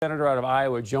Senator out of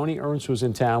Iowa, Joni Ernst, was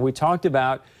in town. We talked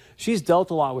about, she's dealt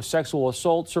a lot with sexual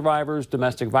assault survivors,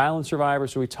 domestic violence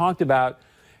survivors. So we talked about,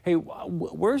 hey,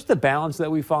 where's the balance that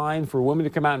we find for women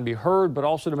to come out and be heard, but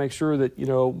also to make sure that,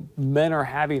 men are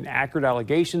having accurate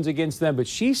allegations against them. But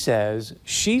she says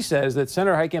that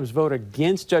Senator Heitkamp's vote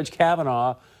against Judge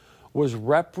Kavanaugh was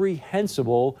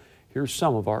reprehensible. Here's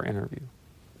some of our interview.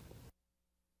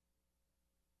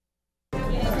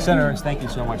 Senator Ernst, thank you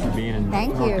so much for being in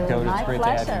North Dakota. It's great to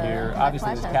have you here.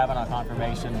 Obviously, this Kavanaugh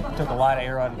confirmation took a lot of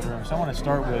air out of the room. So I want to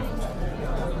start with,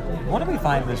 what do we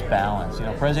find this balance?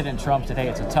 President Trump said, hey,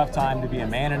 it's a tough time to be a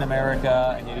man in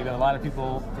America. And yet you've got a lot of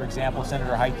people, for example,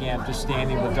 Senator Heitkamp just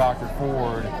standing with Dr.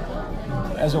 Ford.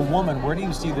 As a woman, where do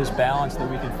you see this balance that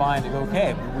we can find to go,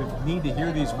 okay, we need to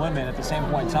hear these women at the same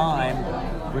point in time?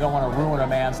 We don't want to ruin a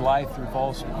man's life through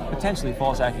potentially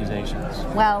false accusations.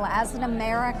 Well, as an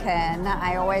American,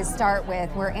 I always start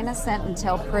with, we're innocent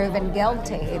until proven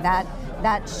guilty.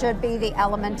 That should be the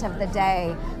element of the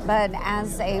day. But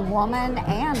as a woman,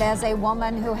 and as a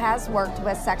woman who has worked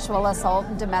with sexual assault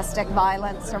and domestic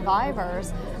violence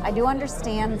survivors, I do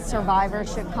understand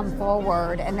survivors should come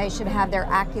forward and they should have their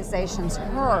accusations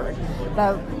heard.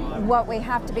 But what we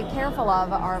have to be careful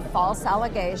of are false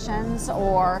allegations,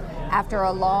 or after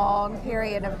a long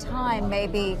period of time,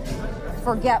 maybe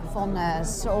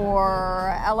forgetfulness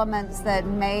or elements that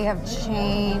may have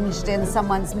changed in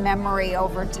someone's memory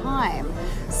over time.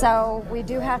 So we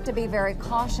do have to be very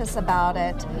cautious about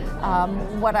it.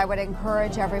 What I would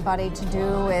encourage everybody to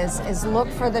do is look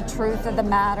for the truth of the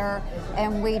matter,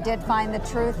 and we did find the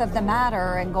truth of the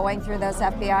matter. And going through those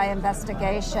FBI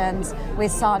investigations, we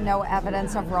saw no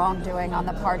evidence of wrongdoing on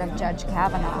the part of Judge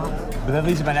Kavanaugh. But that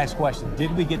leads to my next question.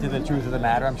 Did we get to the truth of the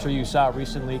matter? I'm sure you saw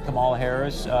recently Kamala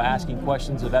Harris asking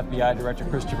questions of FBI Director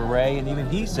Christopher Wray, and even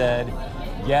he said,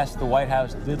 yes, the White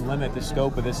House did limit the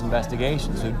scope of this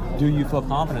investigation. So do you feel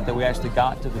confident that we actually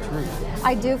got to the truth?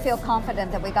 I do feel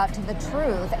confident that we got to the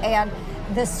truth, and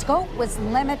the scope was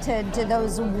limited to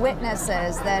those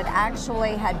witnesses that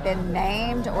actually had been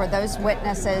named, or those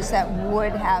witnesses that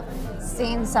would have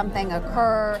seen something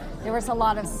occur. There was a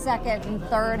lot of second and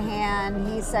third hand,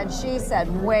 he said, she said,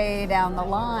 way down the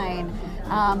line.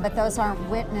 But those aren't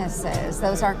witnesses.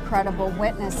 Those aren't credible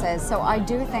witnesses. So I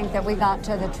do think that we got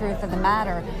to the truth of the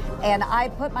matter. And I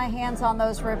put my hands on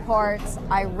those reports.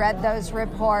 I read those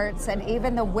reports, and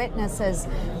even the witnesses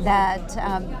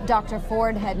that Dr.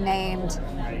 Ford had named,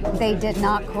 they did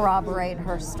not corroborate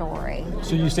her story.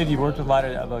 So you said you worked with a lot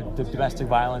of domestic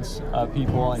violence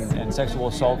people and sexual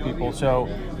assault people. So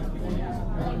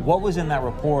what was in that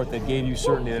report that gave you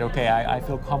certainty that, okay, I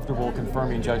feel comfortable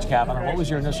confirming Judge Kavanaugh? What was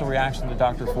your initial reaction to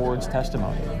Dr. Ford's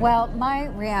testimony? Well, my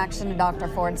reaction to Dr.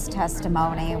 Ford's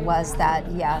testimony was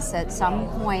that, yes, at some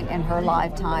point in her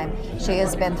lifetime, she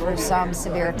has been through some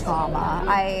severe trauma.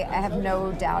 I have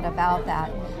no doubt about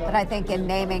that. But I think in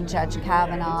naming Judge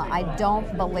Kavanaugh, I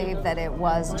don't believe that it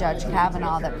was Judge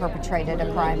Kavanaugh that perpetrated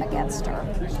a crime against her.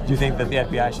 Do you think that the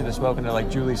FBI should have spoken to,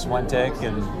 like, Julie Swentek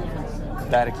and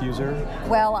that accuser?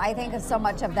 Well, I think so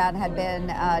much of that had been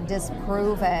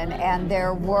disproven, and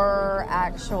there were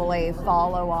actually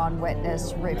follow-on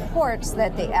witness reports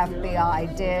that the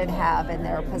FBI did have in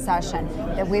their possession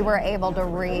that we were able to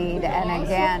read, and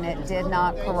again, it did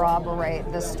not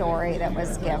corroborate the story that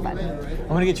was given. I'm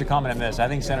going to get your comment on this. I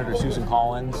think Senator Susan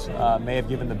Collins may have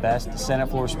given the best Senate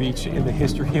floor speech in the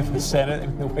history of the Senate,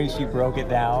 in the way she broke it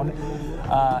down.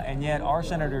 And yet our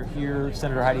senator here,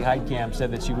 Senator Heidi Heitkamp, said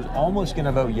that she was almost going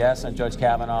to vote yes on Judge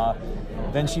Kavanaugh.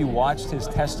 Then she watched his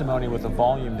testimony with the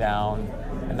volume down,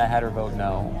 and that had her vote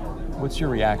no. What's your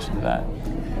reaction to that?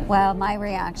 Well, my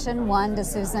reaction, one, to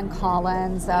Susan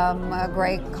Collins, a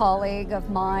great colleague of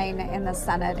mine in the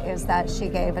Senate, is that she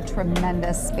gave a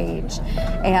tremendous speech.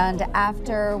 And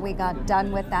after we got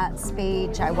done with that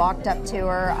speech, I walked up to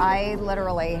her. I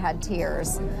literally had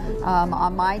tears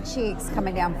on my cheeks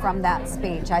coming down from that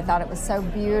speech. I thought it was so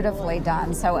beautifully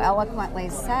done, so eloquently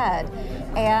said.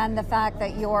 And the fact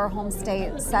that your home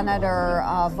state senator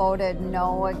voted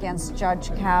no against Judge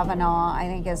Kavanaugh, I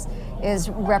think is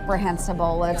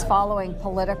reprehensible. It's following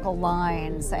political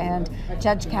lines, and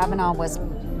Judge Kavanaugh was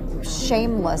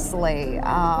shamelessly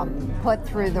put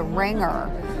through the ringer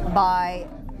by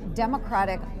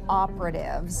Democratic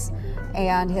operatives,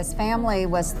 and his family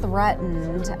was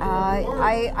threatened.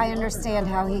 I understand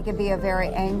how he could be a very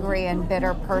angry and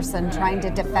bitter person trying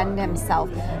to defend himself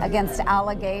against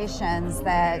allegations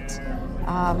that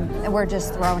were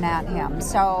just thrown at him.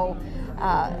 So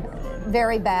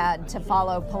very bad to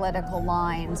follow political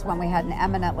lines when we had an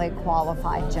eminently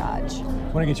qualified judge.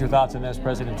 I want to get your thoughts on this.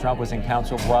 President Trump was in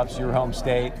Council Bluffs, your home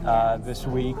state, this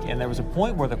week, and there was a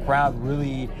point where the crowd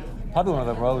really, probably one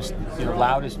of the most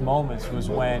loudest moments was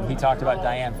when he talked about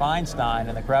Dianne Feinstein,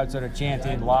 and the crowd started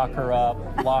chanting, "Lock her up,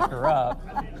 lock her up."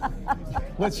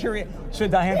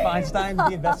 Should Dianne Feinstein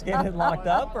be investigated and locked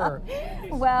up, or?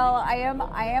 Well, I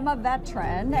am a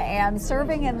veteran, and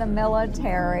serving in the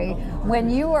military, when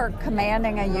you are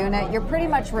commanding a unit, you're pretty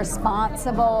much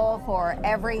responsible for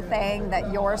everything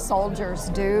that your soldiers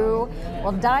do.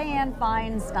 Well, Dianne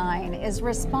Feinstein is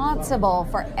responsible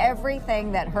for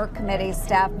everything that her committee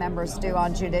staff members do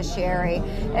on judiciary,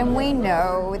 and we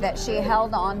know that she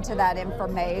held on to that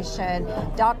information.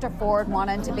 Dr. Ford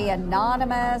wanted to be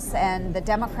anonymous, and the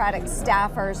Democratic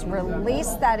staffers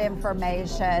released that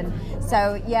information.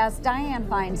 So yes, Dianne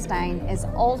Feinstein is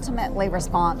ultimately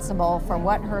responsible for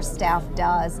what her staff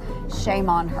does. Shame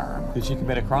on her. Did she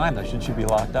commit a crime, though? Should she be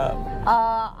locked up?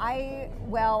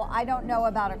 I don't know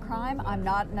about a crime. I'm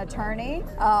not an attorney,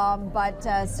 but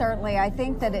certainly I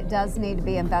think that it does need to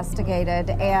be investigated,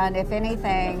 and if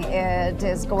anything, it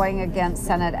is going against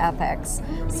Senate ethics.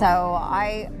 So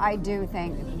I do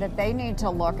think that they need to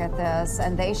look at this,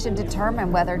 and they should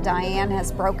determine whether Dianne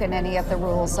has broken any of the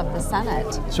rules of the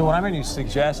Senate. So what I'm going to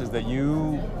suggest is that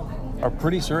you are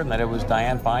pretty certain that it was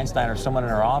Dianne Feinstein or someone in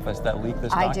her office that leaked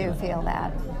this document. I do feel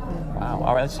that. Wow.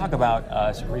 All right, let's talk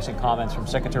about some recent comments from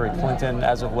Secretary Clinton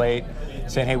as of late,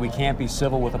 saying, hey, we can't be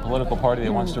civil with a political party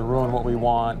that wants to ruin what we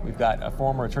want. We've got a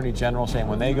former Attorney General saying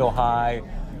when they go high,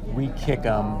 we kick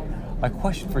them. My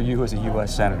question for you as a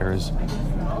U.S. Senator is,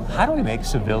 how do we make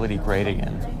civility great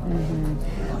again?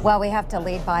 Well, we have to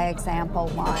lead by example,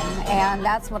 one, and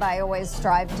that's what I always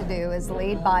strive to do, is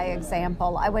lead by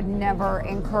example. I would never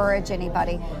encourage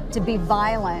anybody to be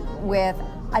violent with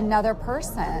another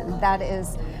person.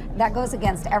 That goes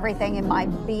against everything in my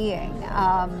being.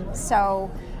 So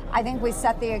I think we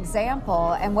set the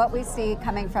example, and what we see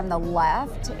coming from the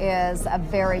left is a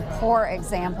very poor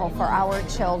example for our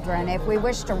children. If we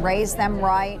wish to raise them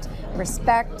right,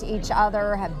 respect each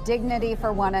other, have dignity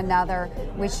for one another,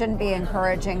 we shouldn't be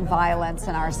encouraging violence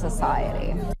in our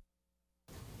society.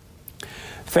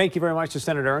 Thank you very much to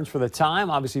Senator Ernst for the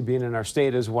time, obviously being in our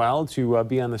state as well, to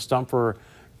be on the stump for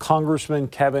Congressman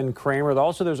Kevin Cramer.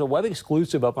 Also, there's a web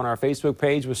exclusive up on our Facebook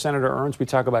page with Senator Ernst. We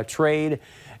talk about trade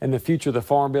and the future of the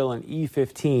Farm Bill and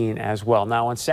E15 as well. Now, on